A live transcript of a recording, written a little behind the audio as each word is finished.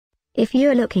If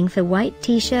you're looking for white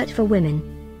t-shirt for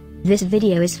women, this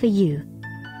video is for you.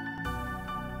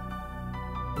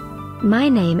 My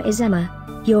name is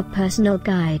Emma, your personal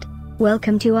guide.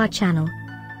 Welcome to our channel.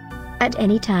 At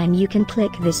any time you can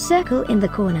click this circle in the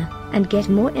corner, and get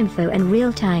more info and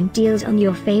real-time deals on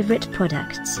your favorite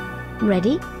products.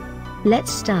 Ready?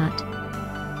 Let's start.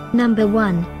 Number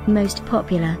 1, Most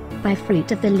Popular, by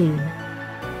Fruit of the Loom.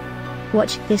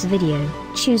 Watch this video,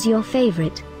 choose your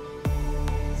favorite.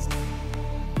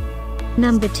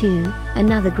 Number 2,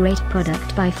 another great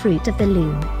product by Fruit of the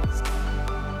Loom.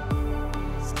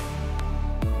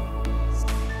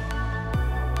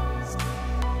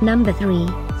 Number 3.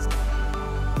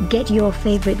 Get your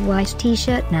favorite white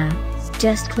t-shirt now.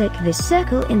 Just click this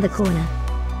circle in the corner.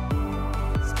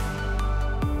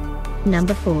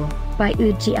 Number 4, by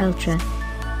Oodji Ultra.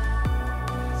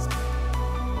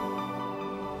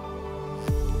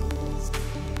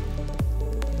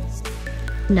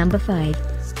 Number 5.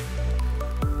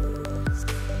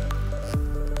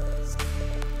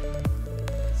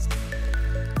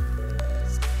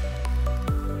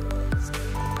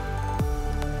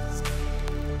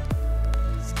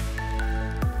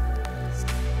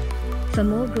 For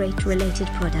more great related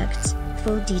products,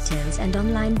 full details and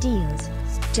online deals,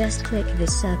 just click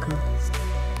this circle.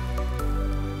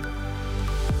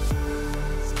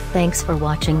 Thanks for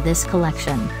watching this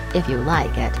collection. If you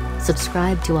like it,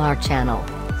 subscribe to our channel.